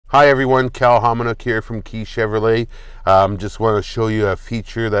Hi everyone, Cal Hominuk here from Key Chevrolet. Just want to show you a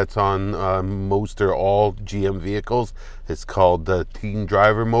feature that's on most or all GM vehicles. It's called the Teen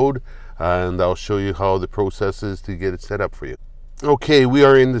Driver Mode, and I'll show you how the process is to get it set up for you. Okay, we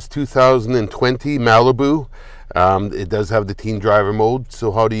are in this 2020 Malibu. It does have the Teen Driver Mode.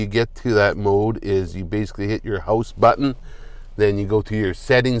 So how do you get to that mode is you basically hit your house button, then you go to your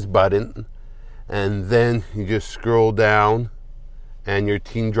settings button, and then you just scroll down and your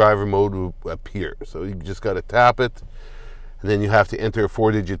Teen Driver Mode will appear. So you just got to tap it, and then you have to enter a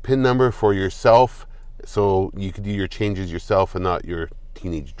 4-digit PIN number for yourself, so you can do your changes yourself and not your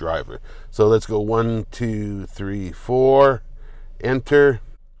teenage driver. So let's go 1, 2, 3, 4, enter.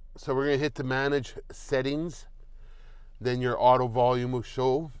 So we're going to hit the manage settings, then your auto volume will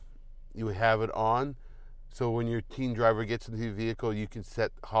show. You have it on, so when your teen driver gets into the vehicle, you can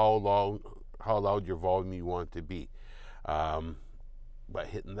set how loud your volume you want to be. By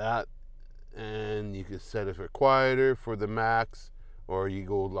hitting that, and you can set it for quieter for the max, or you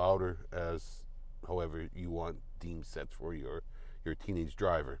go louder as however you want deemed set for your teenage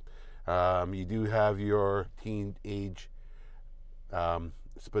driver. You do have your teenage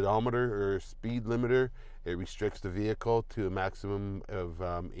speedometer or speed limiter. It restricts the vehicle to a maximum of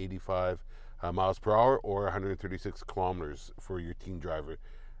 85 miles per hour or 136 kilometers for your teen driver.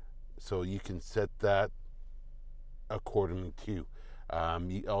 So you can set that accordingly too.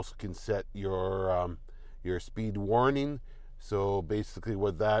 You also can set your speed warning. So basically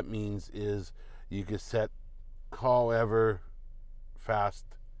what that means is you can set however fast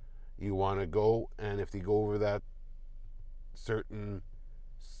you want to go, and if they go over that certain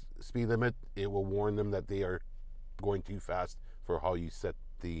speed limit, it will warn them that they are going too fast for how you set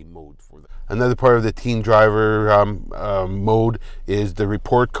the mode for them. Another part of the Teen Driver mode is the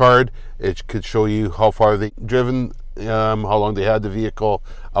report card. It could show you how far they've driven, how long they had the vehicle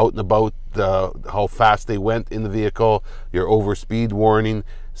out and about, how fast they went in the vehicle, your overspeed warning.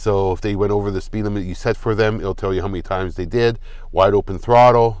 So if they went over the speed limit you set for them, it'll tell you how many times they did. Wide open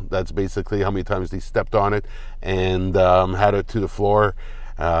throttle, that's basically how many times they stepped on it and had it to the floor.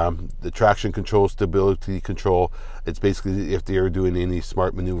 The traction control, stability control, it's basically if they are doing any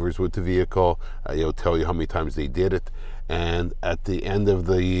smart maneuvers with the vehicle, it'll tell you how many times they did it. And at the end of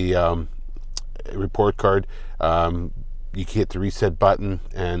the report card, you can hit the reset button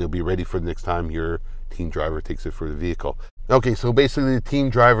and it'll be ready for the next time your teen driver takes it for the vehicle. Okay, so basically the Teen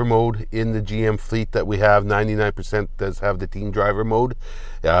Driver Mode in the GM fleet that we have, 99% does have the Teen Driver Mode.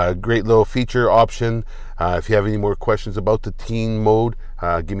 Great little feature option. If you have any more questions about the Teen Mode,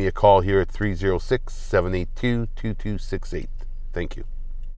 give me a call here at 306-782-2268. Thank you.